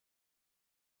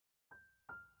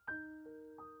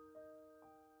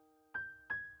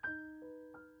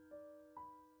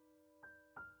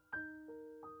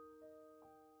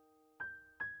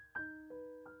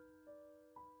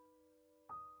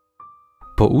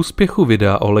Po úspěchu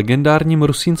videa o legendárním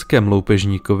rusínském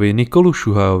loupežníkovi Nikolu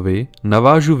Šuhajovi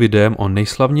navážu videem o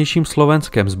nejslavnějším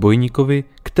slovenském zbojníkovi,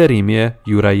 kterým je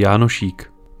Juraj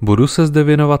Jánošík. Budu se zde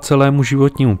věnovat celému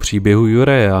životnímu příběhu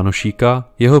Juraje Jánošíka,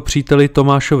 jeho příteli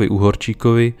Tomášovi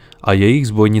Uhorčíkovi a jejich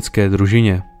zbojnické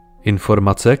družině.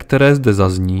 Informace, které zde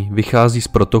zazní, vychází z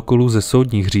protokolu ze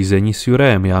soudních řízení s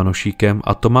Jurajem Jánošíkem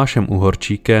a Tomášem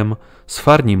Uhorčíkem, z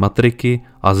farní matriky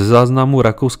a ze záznamu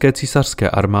rakouské císařské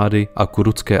armády a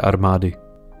kurucké armády.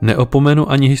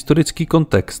 Neopomenu ani historický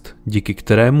kontext, díky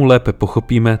kterému lépe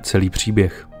pochopíme celý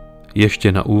příběh.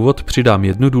 Ještě na úvod přidám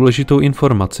jednu důležitou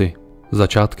informaci.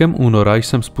 Začátkem února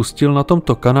jsem spustil na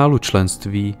tomto kanálu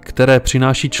členství, které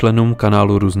přináší členům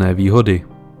kanálu různé výhody.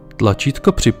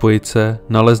 Tlačítko připojit se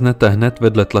naleznete hned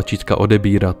vedle tlačítka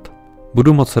odebírat.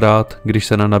 Budu moc rád, když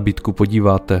se na nabídku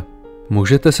podíváte.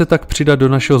 Můžete se tak přidat do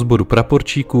našeho sboru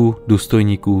praporčíků,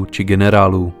 důstojníků či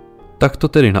generálů. Tak to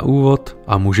tedy na úvod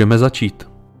a můžeme začít.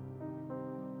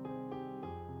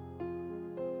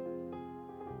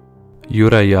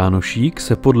 Juraj Jánošík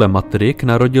se podle matrik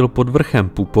narodil pod vrchem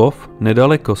Pupov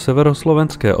nedaleko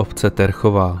severoslovenské obce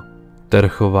Terchová.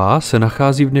 Terchová se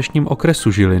nachází v dnešním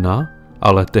okresu Žilina,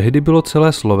 ale tehdy bylo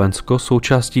celé Slovensko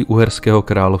součástí Uherského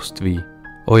království.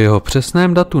 O jeho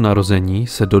přesném datu narození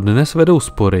se dodnes vedou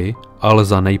spory, ale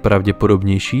za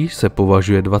nejpravděpodobnější se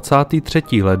považuje 23.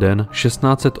 leden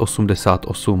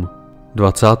 1688.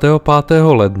 25.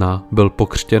 ledna byl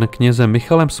pokřtěn knězem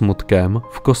Michalem Smutkem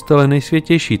v kostele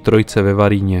Nejsvětější Trojce ve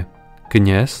Varíně.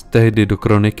 Kněz tehdy do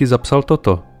kroniky zapsal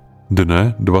toto.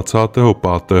 Dne 25.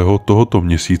 tohoto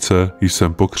měsíce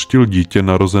jsem pokřtil dítě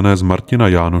narozené z Martina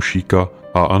Jánošíka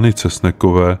a Anny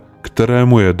Cesnekové,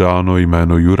 kterému je dáno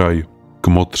jméno Juraj.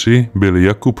 Kmotři byli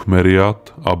Jakub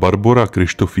Meriat a Barbora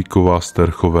Krištofíková z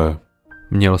Terchové.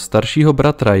 Měl staršího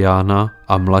bratra Jána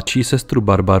a mladší sestru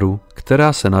Barbaru,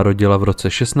 která se narodila v roce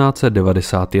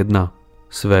 1691.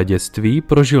 Své dětství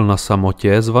prožil na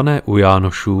samotě zvané u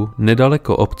Jánošů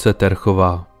nedaleko obce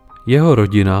Terchová. Jeho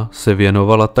rodina se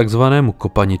věnovala takzvanému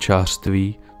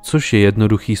kopaničářství, což je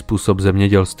jednoduchý způsob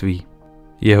zemědělství.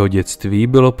 Jeho dětství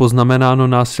bylo poznamenáno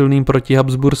násilným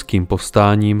protihabsburským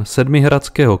povstáním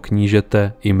sedmihradského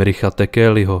knížete Imricha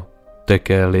Tekéliho.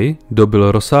 Tekéli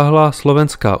dobyl rozsáhlá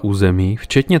slovenská území,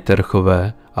 včetně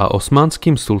Terchové, a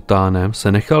osmanským sultánem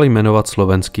se nechal jmenovat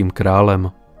slovenským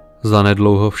králem.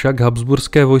 Zanedlouho však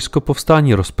habsburské vojsko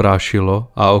povstání rozprášilo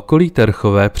a okolí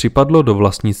Terchové připadlo do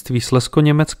vlastnictví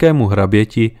slezsko-německému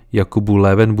hraběti Jakubu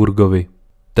Levenburgovi.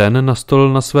 Ten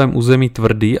nastolil na svém území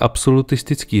tvrdý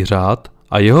absolutistický řád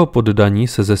a jeho poddaní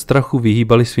se ze strachu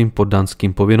vyhýbali svým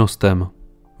poddanským povinnostem.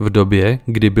 V době,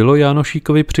 kdy bylo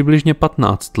Jánošíkovi přibližně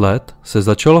 15 let, se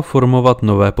začalo formovat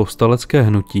nové povstalecké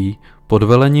hnutí pod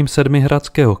velením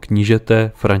sedmihradského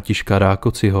knížete Františka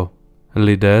Rákociho.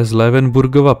 Lidé z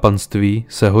Levenburgova panství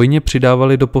se hojně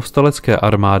přidávali do povstalecké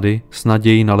armády s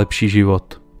nadějí na lepší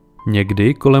život.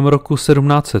 Někdy kolem roku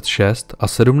 1706 a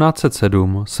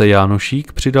 1707 se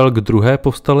Jánošík přidal k druhé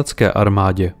povstalecké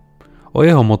armádě. O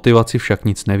jeho motivaci však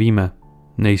nic nevíme.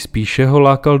 Nejspíše ho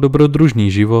lákal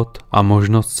dobrodružný život a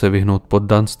možnost se vyhnout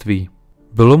poddanství.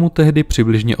 Bylo mu tehdy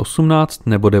přibližně 18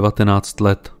 nebo 19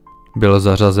 let. Byl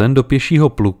zařazen do pěšího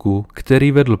pluku,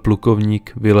 který vedl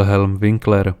plukovník Wilhelm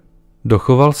Winkler.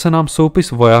 Dochoval se nám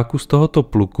soupis vojáků z tohoto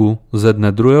pluku ze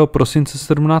dne 2. prosince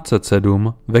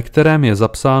 1707, ve kterém je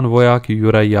zapsán voják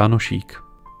Juraj Jánošík.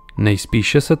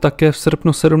 Nejspíše se také v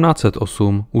srpnu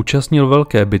 1708 účastnil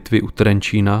velké bitvy u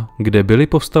Trenčína, kde byly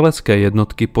povstalecké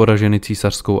jednotky poraženy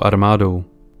císařskou armádou.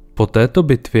 Po této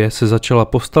bitvě se začala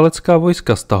povstalecká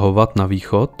vojska stahovat na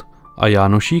východ a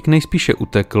Jánošík nejspíše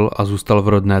utekl a zůstal v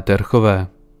rodné Terchové.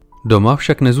 Doma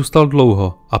však nezůstal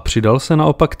dlouho a přidal se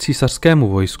naopak k císařskému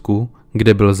vojsku,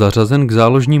 kde byl zařazen k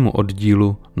záložnímu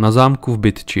oddílu na zámku v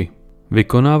Bytči.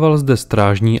 Vykonával zde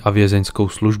strážní a vězeňskou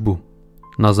službu.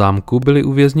 Na zámku byli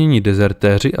uvězněni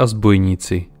dezertéři a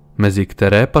zbojníci, mezi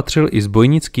které patřil i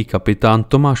zbojnický kapitán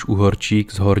Tomáš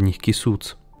Uhorčík z Horních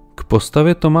Kysúc. K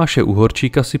postavě Tomáše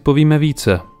Uhorčíka si povíme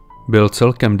více. Byl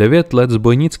celkem 9 let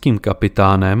zbojnickým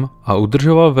kapitánem a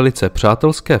udržoval velice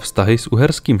přátelské vztahy s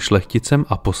uherským šlechticem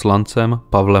a poslancem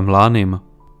Pavlem Lánym.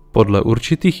 Podle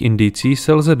určitých indicí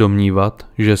se lze domnívat,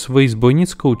 že svoji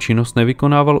zbojnickou činnost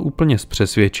nevykonával úplně z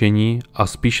přesvědčení a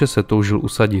spíše se toužil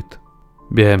usadit.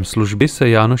 Během služby se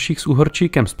Jánošík s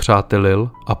Uhorčíkem spřátelil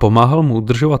a pomáhal mu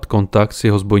udržovat kontakt s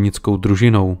jeho zbojnickou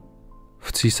družinou.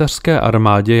 V císařské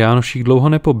armádě Jánošík dlouho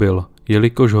nepobyl,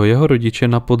 jelikož ho jeho rodiče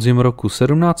na podzim roku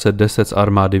 1710 z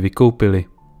armády vykoupili.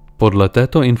 Podle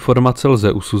této informace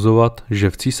lze usuzovat, že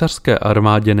v císařské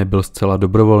armádě nebyl zcela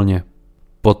dobrovolně.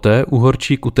 Poté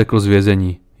Uhorčík utekl z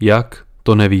vězení. Jak?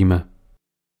 To nevíme.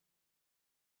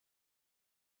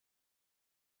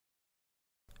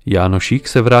 Jánošík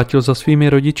se vrátil za svými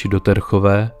rodiči do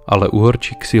Terchové, ale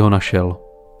Uhorčík si ho našel.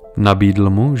 Nabídl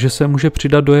mu, že se může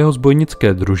přidat do jeho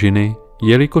zbojnické družiny,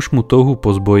 jelikož mu touhu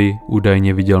po zboji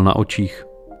údajně viděl na očích.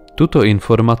 Tuto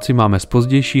informaci máme z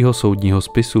pozdějšího soudního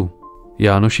spisu.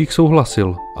 Jánošík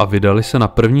souhlasil a vydali se na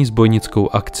první zbojnickou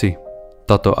akci.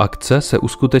 Tato akce se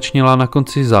uskutečnila na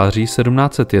konci září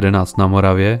 1711 na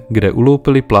Moravě, kde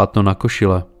uloupili plátno na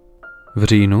košile. V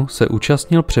říjnu se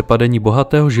účastnil přepadení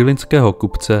bohatého žilinského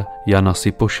kupce Jana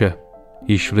Sipoše.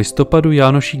 Již v listopadu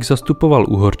Jánošík zastupoval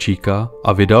Uhorčíka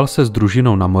a vydal se s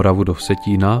družinou na Moravu do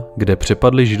Vsetína, kde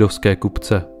přepadli židovské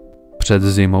kupce. Před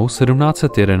zimou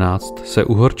 1711 se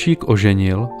Uhorčík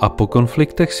oženil a po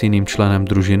konfliktech s jiným členem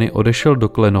družiny odešel do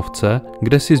Klenovce,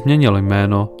 kde si změnil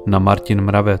jméno na Martin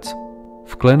Mravec.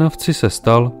 V Klenovci se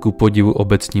stal ku podivu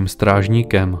obecním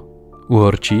strážníkem.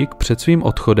 Uhorčík před svým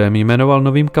odchodem jmenoval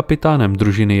novým kapitánem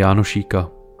družiny Jánošíka.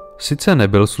 Sice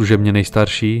nebyl služebně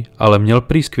nejstarší, ale měl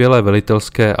prý skvělé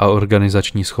velitelské a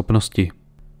organizační schopnosti.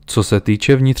 Co se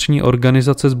týče vnitřní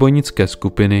organizace zbojnické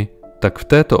skupiny, tak v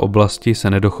této oblasti se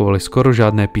nedochovaly skoro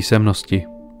žádné písemnosti.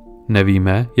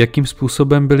 Nevíme, jakým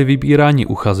způsobem byli vybíráni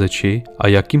uchazeči a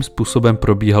jakým způsobem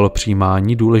probíhalo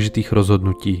přijímání důležitých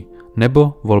rozhodnutí,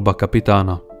 nebo volba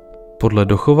kapitána. Podle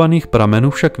dochovaných pramenů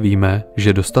však víme,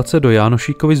 že dostat se do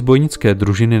Jánošíkovy zbojnické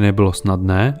družiny nebylo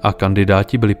snadné a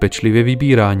kandidáti byli pečlivě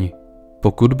vybíráni.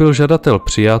 Pokud byl žadatel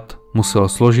přijat, musel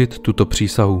složit tuto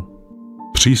přísahu.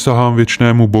 Přísahám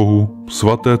věčnému Bohu,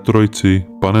 svaté Trojci,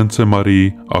 Panence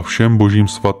Marii a všem božím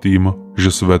svatým,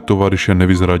 že své tovaryše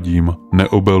nevyzradím,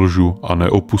 neobelžu a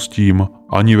neopustím,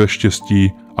 ani ve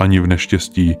štěstí, ani v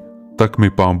neštěstí. Tak mi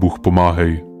Pán Bůh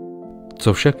pomáhej.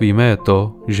 Co však víme je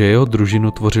to, že jeho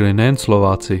družinu tvořili nejen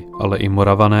Slováci, ale i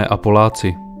Moravané a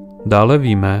Poláci. Dále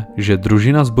víme, že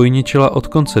družina zbojničila od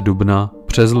konce dubna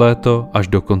přes léto až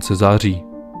do konce září.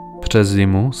 Přes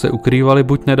zimu se ukrývali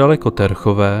buď nedaleko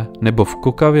Terchové, nebo v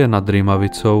Kokavě nad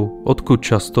Rýmavicou, odkud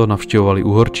často navštěvovali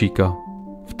Uhorčíka.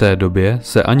 V té době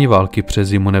se ani války přes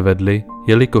zimu nevedly,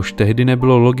 jelikož tehdy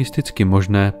nebylo logisticky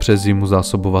možné přes zimu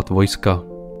zásobovat vojska.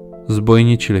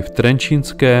 Zbojničili v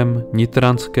Trenčínském,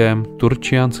 Nitranském,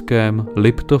 Turčianském,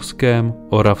 Liptovském,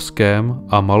 Oravském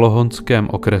a Malohonském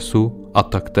okresu a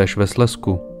taktéž ve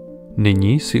Slezsku.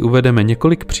 Nyní si uvedeme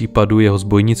několik případů jeho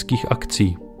zbojnických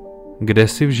akcí.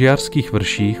 Kdesi v Žiarských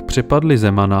vrších přepadli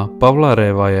zemana Pavla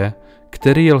Révaje,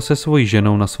 který jel se svojí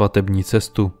ženou na svatební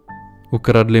cestu.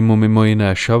 Ukradli mu mimo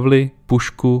jiné šavly,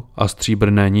 pušku a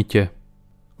stříbrné nitě.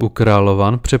 U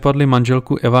Královan přepadli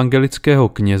manželku evangelického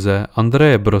kněze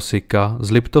Andreje Brosika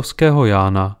z Liptovského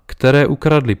Jána, které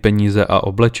ukradli peníze a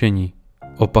oblečení.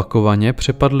 Opakovaně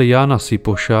přepadli Jána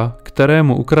Sipoša,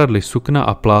 kterému ukradli sukna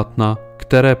a plátna,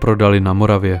 které prodali na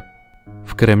Moravě.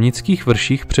 V Kremnických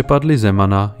vrších přepadli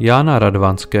zemana Jána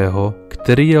Radvanského,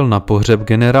 který jel na pohřeb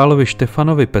generálovi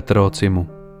Štefanovi Petrocimu.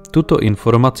 Tuto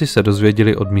informaci se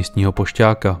dozvěděli od místního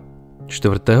pošťáka.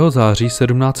 4. září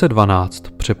 1712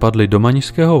 přepadli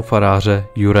domanišského faráře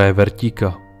Juraje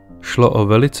Vertíka. Šlo o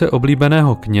velice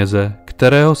oblíbeného kněze,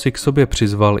 kterého si k sobě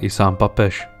přizval i sám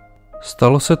papež.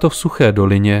 Stalo se to v Suché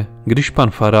dolině, když pan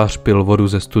farář pil vodu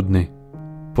ze studny.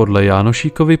 Podle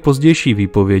Jánošíkovy pozdější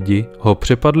výpovědi ho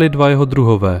přepadli dva jeho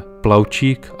druhové,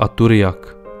 Plavčík a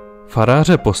Turiak.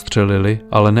 Faráře postřelili,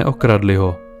 ale neokradli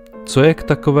ho. Co je k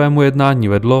takovému jednání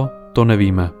vedlo, to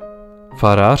nevíme.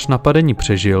 Farář napadení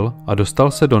přežil a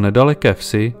dostal se do nedaleké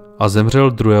vsi a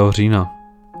zemřel 2. října.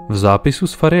 V zápisu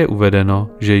z fary je uvedeno,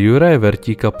 že Juraje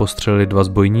Vertíka postřelili dva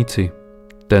zbojníci.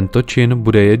 Tento čin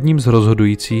bude jedním z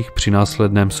rozhodujících při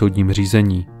následném soudním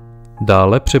řízení.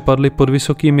 Dále přepadli pod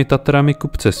Vysokými Tatrami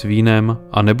kupce s vínem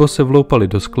a nebo se vloupali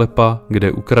do sklepa,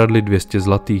 kde ukradli 200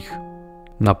 zlatých.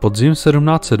 Na podzim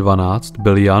 1712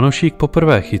 byl Jánošík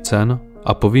poprvé chycen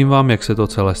a povím vám, jak se to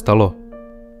celé stalo.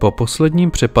 Po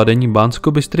posledním přepadení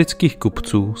bánskobystrických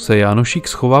kupců se Jánošík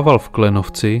schovával v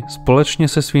Klenovci společně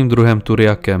se svým druhem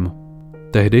Turiakem.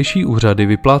 Tehdejší úřady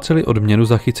vyplácely odměnu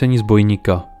za chycení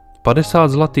zbojníka, 50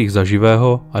 zlatých za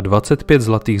živého a 25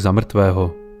 zlatých za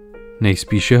mrtvého.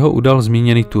 Nejspíše ho udal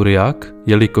zmíněný Turiak,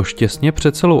 jelikož těsně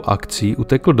před celou akcí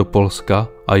utekl do Polska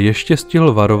a ještě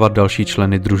stihl varovat další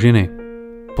členy družiny.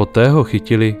 Poté ho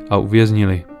chytili a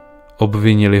uvěznili.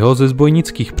 Obvinili ho ze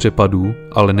zbojnických přepadů,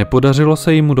 ale nepodařilo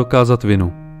se jim dokázat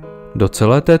vinu. Do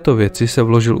celé této věci se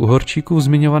vložil Uhorčíkův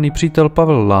zmiňovaný přítel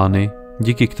Pavel Lány,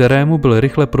 díky kterému byl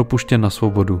rychle propuštěn na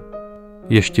svobodu.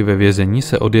 Ještě ve vězení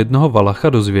se od jednoho Valacha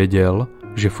dozvěděl,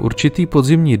 že v určitý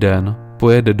podzimní den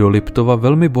pojede do Liptova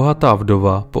velmi bohatá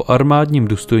vdova po armádním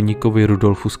důstojníkovi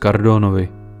Rudolfu z Cardónovi.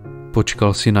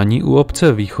 Počkal si na ní u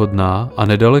obce Východná a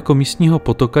nedaleko místního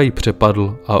potoka ji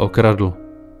přepadl a okradl.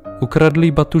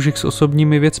 ukradlý batužek s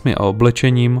osobními věcmi a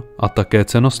oblečením a také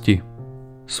cennosti.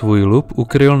 Svůj lup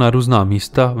ukryl na různá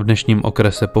místa v dnešním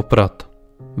okrese Poprad.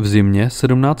 V zimě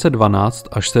 1712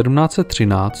 až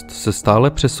 1713 se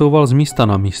stále přesouval z místa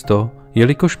na místo,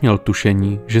 jelikož měl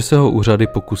tušení, že se ho úřady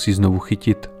pokusí znovu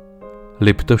chytit.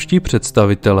 Liptovští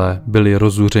představitelé byli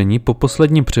rozuřeni po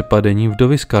posledním přepadení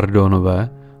vdovy z Kardónové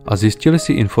a zjistili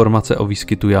si informace o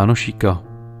výskytu Jánošíka.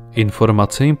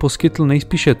 Informace jim poskytl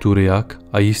nejspíše Turiak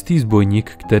a jistý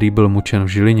zbojník, který byl mučen v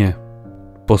Žilině.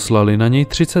 Poslali na něj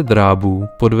 30 drábů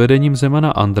pod vedením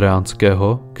zemana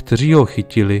Andreánského, kteří ho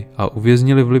chytili a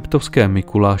uvěznili v liptovském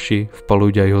Mikuláši v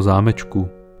Paluďajho zámečku.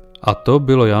 A to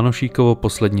bylo Jánošíkovo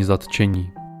poslední zatčení.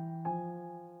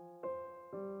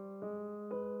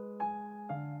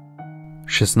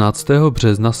 16.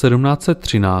 března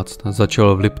 1713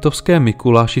 začalo v liptovském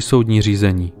Mikuláši soudní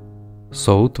řízení.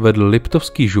 Soud vedl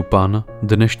liptovský župan,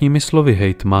 dnešními slovy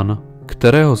hejtman,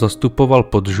 kterého zastupoval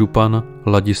podžupan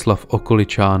Ladislav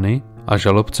Okoličány a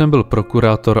žalobcem byl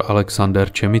prokurátor Alexander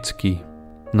Čemický.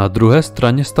 Na druhé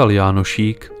straně stal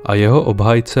Jánošík a jeho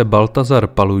obhájce Baltazar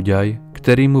Paluďaj,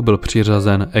 který mu byl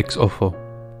přiřazen ex ofo.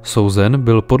 Souzen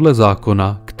byl podle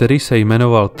zákona, který se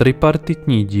jmenoval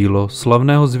tripartitní dílo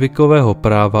slavného zvykového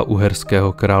práva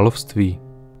Uherského království.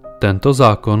 Tento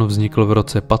zákon vznikl v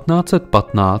roce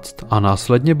 1515 a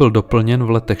následně byl doplněn v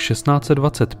letech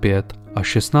 1625 a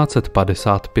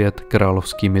 1655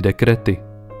 královskými dekrety.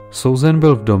 Souzen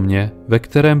byl v domě, ve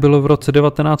kterém bylo v roce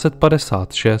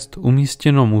 1956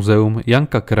 umístěno muzeum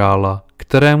Janka Krála,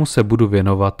 kterému se budu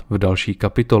věnovat v další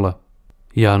kapitole.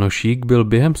 Jánošík byl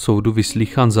během soudu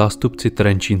vyslýchán zástupci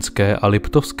trenčínské a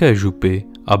liptovské župy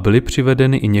a byly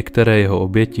přivedeny i některé jeho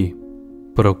oběti.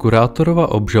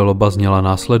 Prokurátorova obžaloba zněla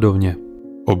následovně.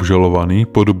 Obžalovaný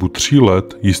po dobu 3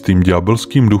 let jistým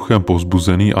ďábelským duchem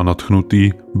povzbuzený a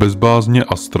nadchnutý, bez bázně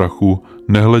a strachu,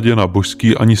 nehledě na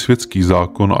božský ani světský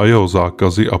zákon a jeho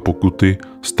zákazy a pokuty,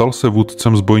 stal se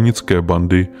vůdcem zbojnické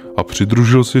bandy a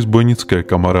přidružil si zbojnické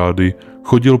kamarády,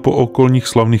 chodil po okolních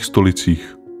slavných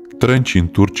stolicích. Trenčín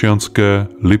turčianské,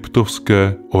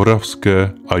 liptovské,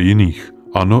 oravské a jiných,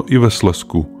 ano i ve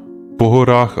Slezsku. Po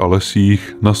horách a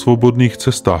lesích, na svobodných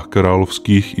cestách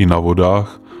královských i na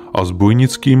vodách a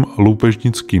zbojnickým a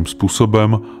loupežnickým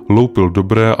způsobem loupil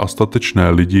dobré a statečné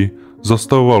lidi,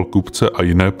 zastavoval kupce a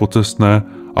jiné pocestné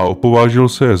a opovážil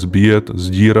se je zbíjet,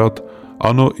 zdírat,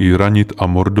 ano i ranit a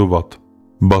mordovat.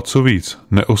 Ba co víc,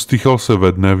 neostýchal se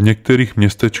ve dne v některých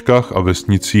městečkách a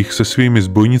vesnicích se svými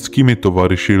zbojnickými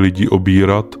tovaryši lidi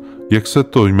obírat, jak se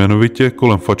to jmenovitě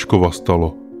kolem Fačkova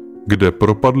stalo, kde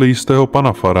propadli jistého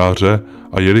pana faráře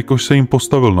a jelikož se jim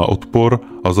postavil na odpor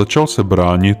a začal se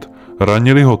bránit,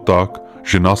 ranili ho tak,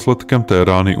 že následkem té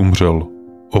rány umřel.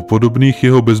 O podobných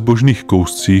jeho bezbožných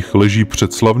kouscích leží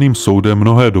před slavným soudem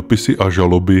mnohé dopisy a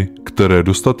žaloby, které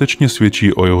dostatečně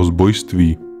svědčí o jeho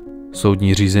zbojství.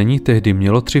 Soudní řízení tehdy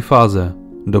mělo 3 fáze: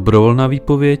 dobrovolná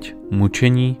výpověď,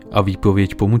 mučení a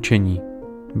výpověď po mučení.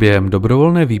 Během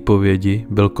dobrovolné výpovědi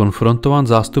byl konfrontován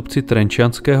zástupci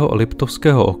trenčianského a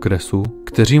liptovského okresu,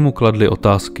 kteří mu kladli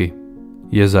otázky.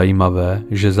 Je zajímavé,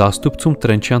 že zástupcům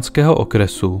trenčianského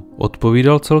okresu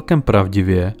odpovídal celkem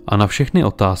pravdivě a na všechny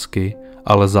otázky,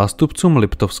 ale zástupcům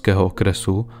liptovského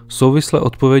okresu souvisle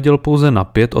odpověděl pouze na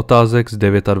 5 otázek z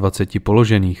 29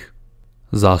 položených.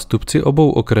 Zástupci obou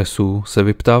okresů se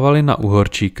vyptávali na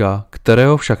Uhorčíka,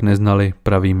 kterého však neznali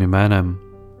pravým jménem.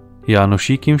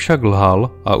 Jánošík jim však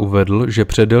lhal a uvedl, že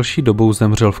před delší dobou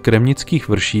zemřel v Kremnických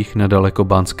vrších nedaleko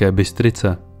Banské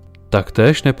Bystrice.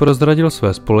 Taktéž neprozradil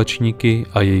své společníky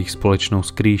a jejich společnou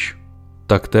skrýš.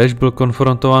 Taktéž byl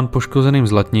konfrontován poškozeným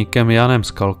zlatníkem Jánem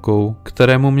Skalkou,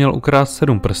 kterému měl ukrást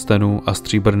 7 prstenů a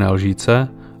stříbrné lžíce,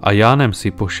 a Jánem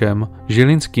Sipošem,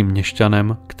 žilinským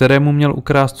měšťanem, kterému měl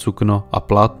ukrást sukno a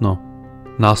plátno.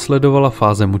 Následovala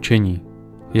fáze mučení.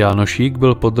 Jánošík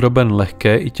byl podroben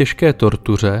lehké i těžké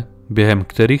tortuře, během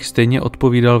kterých stejně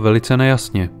odpovídal velice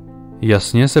nejasně.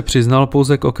 Jasně se přiznal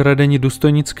pouze k okradení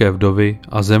důstojnické vdovy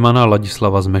a zemana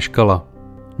Ladislava Zmeškala.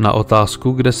 Na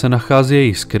otázku, kde se nachází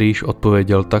její skrýš,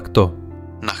 odpověděl takto.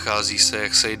 Nachází se,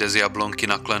 jak se jde z Jablonky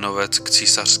na Klenovec k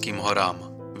Císařským horám.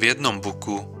 V jednom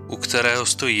buku, u kterého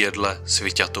stojí jedle s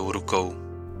vyťatou rukou.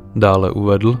 Dále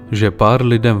uvedl, že pár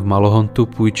lidem v Malohontu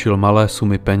půjčil malé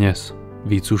sumy peněz,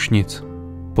 víc už nic.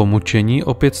 Po mučení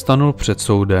opět stanul před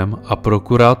soudem a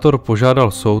prokurátor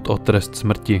požádal soud o trest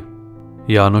smrti.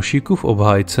 Jánošíkův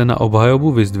obhájce na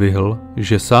obhajobu vyzdvihl,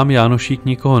 že sám Jánošík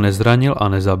nikoho nezranil a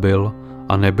nezabil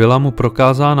a nebyla mu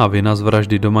prokázána vina z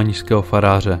vraždy domanišského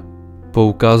faráře.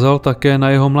 Poukázal také na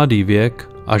jeho mladý věk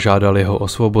a žádal jeho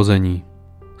osvobození.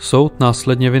 Soud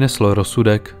následně vynesl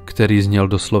rozsudek, který zněl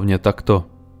doslovně takto.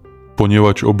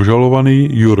 poněvadž obžalovaný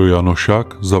Juro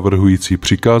Jánošák, zavrhující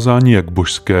přikázání jak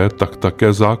božské, tak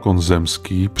také zákon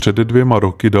zemský, před 2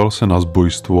 roky dal se na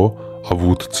zbojstvo a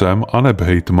vůdcem aneb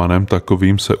hejtmanem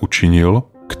takovým se učinil,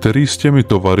 který s těmi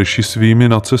tovaryši svými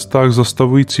na cestách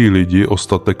zastavující lidi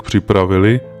ostatek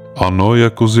připravili, ano,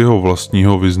 jako z jeho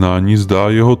vlastního vyznání zdá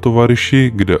jeho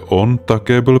tovaryši, kde on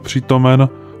také byl přítomen,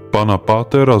 pana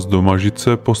Pátera z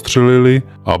Domažice postřelili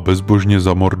a bezbožně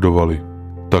zamordovali.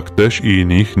 Taktéž i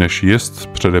jiných než jest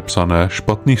předepsané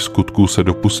špatných skutků se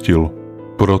dopustil.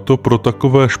 Proto pro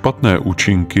takové špatné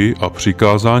účinky a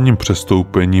přikázáním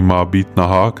přestoupení má být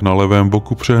nahák na levém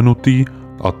boku přehnutý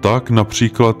a tak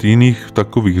například jiných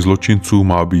takových zločinců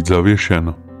má být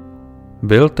zavěšen.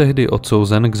 Byl tehdy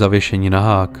odsouzen k zavěšení na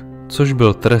hák, což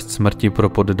byl trest smrti pro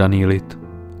poddaný lid.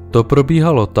 To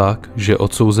probíhalo tak, že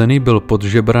odsouzený byl pod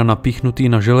žebra napíchnutý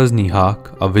na železný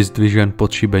hák a vyzdvižen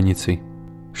pod šibenici.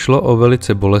 Šlo o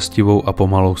velice bolestivou a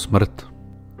pomalou smrt.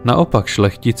 Naopak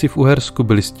šlechtici v Uhersku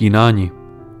byli stínáni.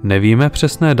 Nevíme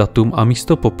přesné datum a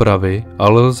místo popravy,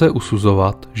 ale lze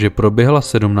usuzovat, že proběhla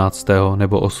 17.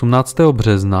 nebo 18.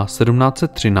 března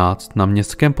 1713 na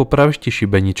městském popravišti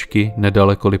Šibeničky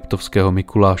nedaleko Liptovského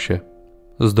Mikuláše.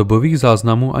 Z dobových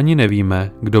záznamů ani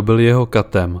nevíme, kdo byl jeho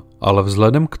katem, ale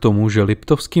vzhledem k tomu, že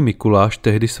Liptovský Mikuláš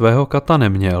tehdy svého kata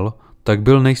neměl, tak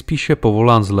byl nejspíše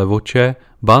povolán z Levoče,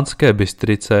 Banské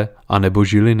Bystrice a nebo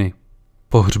Žiliny.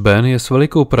 Pohřben je s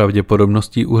velikou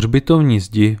pravděpodobností u hřbitovní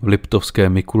zdi v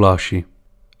Liptovském Mikuláši.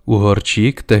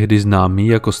 Uhorčík, tehdy známý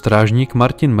jako strážník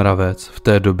Martin Mravec, v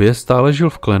té době stále žil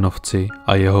v Klenovci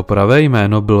a jeho pravé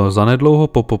jméno bylo zanedlouho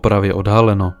po popravě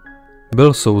odhaleno.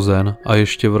 Byl souzen a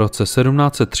ještě v roce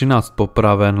 1713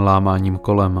 popraven lámáním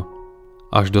kolem.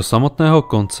 Až do samotného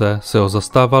konce se ho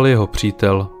zastával jeho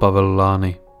přítel Pavel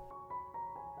Lány.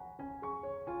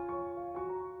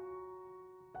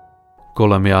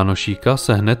 Kolem Jánošíka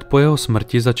se hned po jeho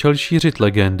smrti začaly šířit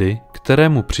legendy, které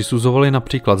mu přisuzovaly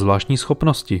například zvláštní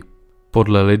schopnosti.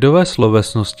 Podle lidové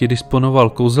slovesnosti disponoval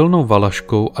kouzelnou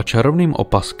valaškou a čarovným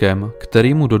opaskem,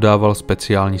 který mu dodával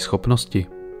speciální schopnosti.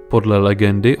 Podle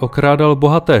legendy okrádal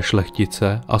bohaté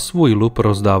šlechtice a svůj lup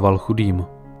rozdával chudým.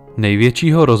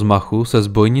 Největšího rozmachu se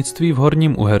zbojnictví v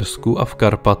Horním Uhersku a v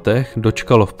Karpatech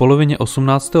dočkalo v polovině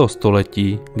 18.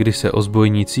 století, kdy se o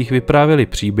zbojnících vyprávěly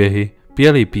příběhy,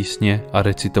 pěli písně a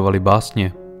recitovali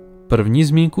básně. První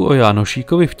zmínku o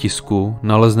Jánošíkovi v tisku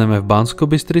nalezneme v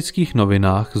Banskobystrických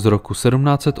novinách z roku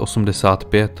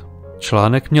 1785.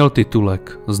 Článek měl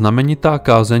titulek Znamenitá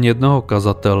kázeň jednoho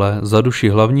kazatele za duši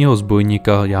hlavního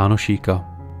zbojníka Jánošíka.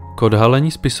 K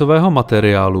odhalení spisového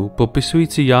materiálu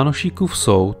popisující Jánošíkův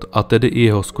soud a tedy i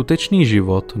jeho skutečný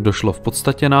život došlo v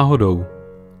podstatě náhodou.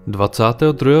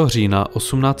 22. října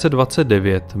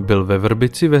 1829 byl ve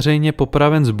Vrbici veřejně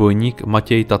popraven zbojník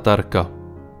Matěj Tatarka.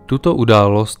 Tuto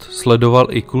událost sledoval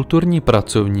i kulturní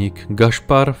pracovník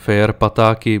Gašpar Fejer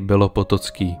Patáky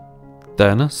Belopotocký.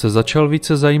 Ten se začal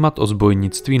více zajímat o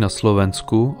zbojnictví na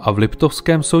Slovensku a v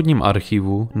Liptovském soudním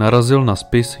archivu narazil na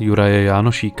spis Juraje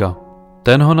Jánošíka.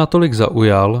 Ten ho natolik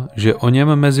zaujal, že o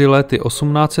něm mezi léty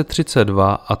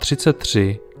 1832 a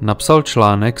 33 napsal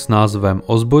článek s názvem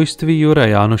O zbojství Jura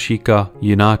Jánošíka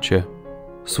Jináče.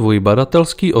 Svůj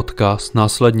badatelský odkaz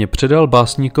následně předal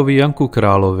básníkovi Janku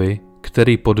Královi,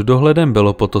 který pod dohledem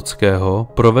Belopotockého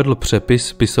provedl přepis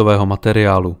spisového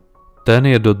materiálu. Ten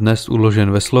je dodnes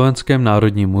uložen ve Slovenském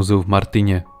národním muzeu v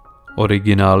Martině.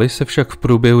 Originály se však v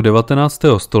průběhu 19.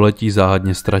 století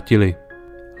záhadně ztratily.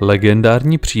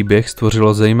 Legendární příběh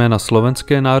stvořilo zejména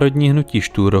slovenské národní hnutí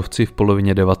Štúrovci v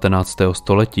polovině 19.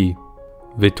 století.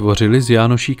 Vytvořili z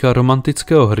Jánošíka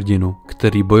romantického hrdinu,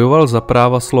 který bojoval za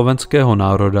práva slovenského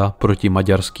národa proti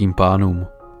maďarským pánům.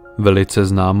 Velice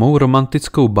známou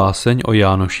romantickou báseň o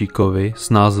Jánošíkovi s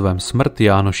názvem Smrt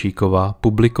Jánošíkova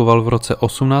publikoval v roce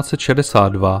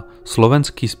 1862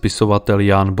 slovenský spisovatel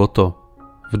Ján Boto.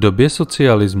 V době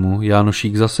socialismu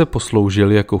Jánošík zase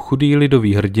posloužil jako chudý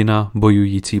lidový hrdina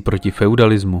bojující proti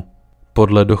feudalismu.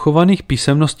 Podle dochovaných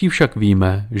písemností však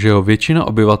víme, že ho většina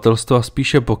obyvatelstva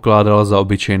spíše pokládala za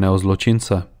obyčejného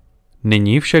zločince.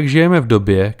 Nyní však žijeme v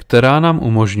době, která nám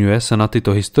umožňuje se na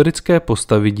tyto historické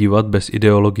postavy dívat bez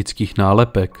ideologických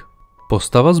nálepek.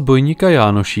 Postava zbojníka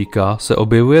Jánošíka se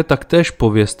objevuje taktéž v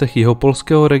pověstech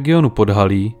jihopolského regionu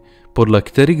Podhalí, podle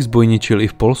kterých zbojničil i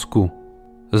v Polsku.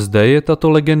 Zde je tato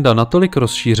legenda natolik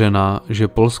rozšířená, že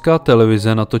polská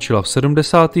televize natočila v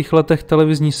 70. letech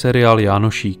televizní seriál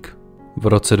Jánošík. V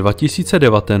roce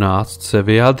 2019 se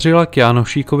vyjádřila k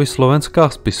Jánošíkovi slovenská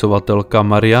spisovatelka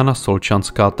Mariana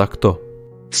Solčanská takto.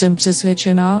 Jsem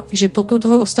přesvědčená, že pokud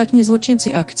ho ostatní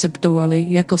zločinci akceptovali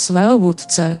jako svého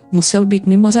vůdce, musel být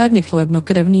mimořádně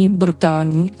chladnokrevný,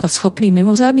 brutální a schopný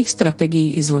mimořádných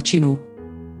strategií i zločinů.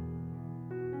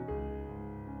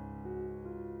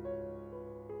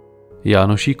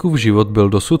 Jánošíkův život byl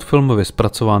dosud filmově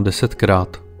zpracován 10krát.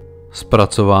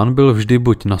 Zpracován byl vždy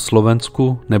buď na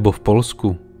Slovensku nebo v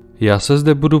Polsku. Já se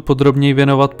zde budu podrobněji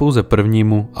věnovat pouze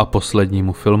prvnímu a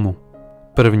poslednímu filmu.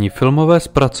 První filmové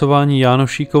zpracování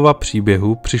Jánošíkova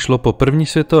příběhu přišlo po první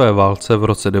světové válce v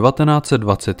roce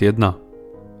 1921.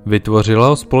 Vytvořila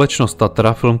ho společnost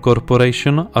Tatra Film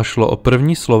Corporation a šlo o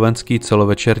první slovenský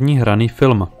celovečerní hraný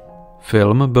film.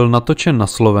 Film byl natočen na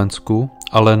Slovensku,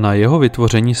 ale na jeho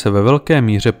vytvoření se ve velké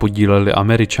míře podíleli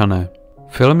Američané.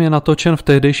 Film je natočen v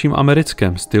tehdejším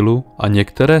americkém stylu a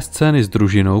některé scény s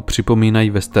družinou připomínají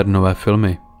westernové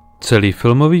filmy. Celý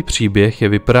filmový příběh je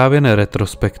vyprávěn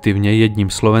retrospektivně jedním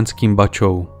slovenským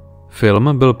bačou.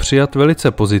 Film byl přijat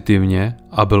velice pozitivně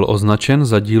a byl označen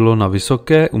za dílo na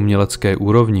vysoké umělecké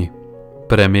úrovni.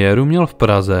 Premiéru měl v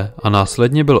Praze a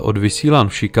následně byl odvysílán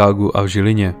v Chicagu a v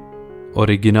Žilině.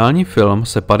 Originální film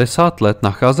se 50 let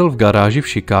nacházel v garáži v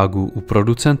Chicagu u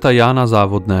producenta Jána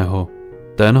Závodného.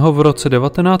 Ten ho v roce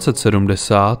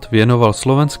 1970 věnoval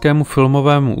Slovenskému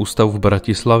filmovému ústavu v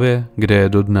Bratislavě, kde je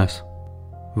dodnes.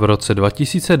 V roce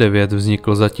 2009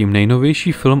 vznikl zatím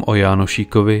nejnovější film o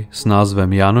Jánošíkovi s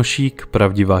názvem Jánošík,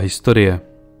 pravdivá historie.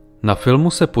 Na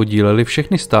filmu se podílely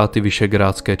všechny státy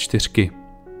Visegrádské čtyřky.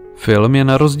 Film je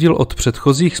na rozdíl od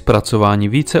předchozích zpracování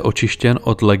více očištěn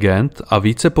od legend a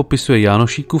více popisuje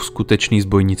Jánošíkův skutečný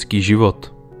zbojnický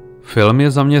život. Film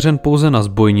je zaměřen pouze na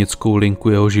zbojnickou linku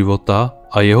jeho života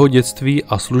a jeho dětství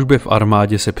a službě v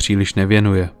armádě se příliš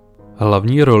nevěnuje.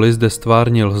 Hlavní roli zde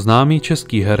stvárnil známý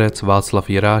český herec Václav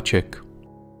Jiráček.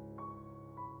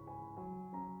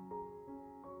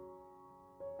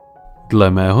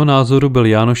 Dle mého názoru byl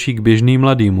Jánošík běžný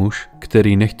mladý muž,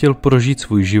 který nechtěl prožít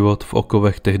svůj život v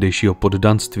okovech tehdejšího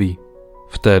poddanství.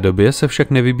 V té době se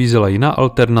však nevybízela jiná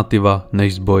alternativa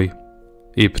než zboj.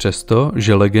 I přesto,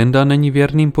 že legenda není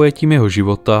věrným pojetím jeho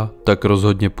života, tak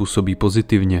rozhodně působí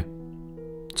pozitivně.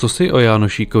 Co si o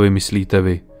Jánošíkovi myslíte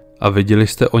vy? A viděli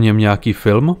jste o něm nějaký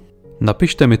film?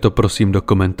 Napište mi to prosím do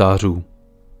komentářů.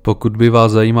 Pokud by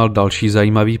vás zajímal další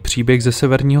zajímavý příběh ze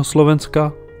severního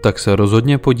Slovenska, tak se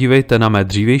rozhodně podívejte na mé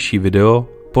dřívější video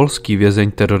Polský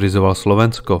vězeň terorizoval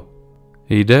Slovensko.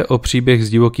 Jde o příběh z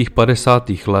divokých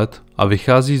 50. let a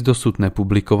vychází z dosud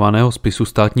nepublikovaného spisu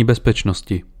státní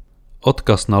bezpečnosti.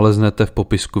 Odkaz naleznete v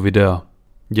popisku videa.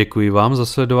 Děkuji vám za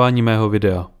sledování mého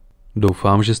videa.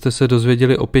 Doufám, že jste se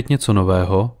dozvěděli opět něco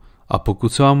nového a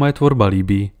pokud se vám moje tvorba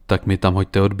líbí, tak mi tam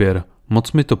hoďte odběr.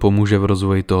 Moc mi to pomůže v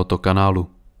rozvoji tohoto kanálu.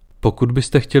 Pokud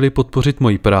byste chtěli podpořit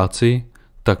moji práci,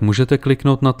 tak můžete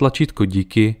kliknout na tlačítko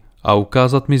díky a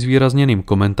ukázat mi zvýrazněným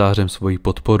komentářem svoji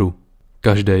podporu.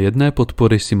 Každé jedné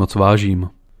podpory si moc vážím.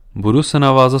 Budu se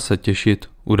na vás zase těšit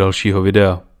u dalšího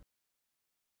videa.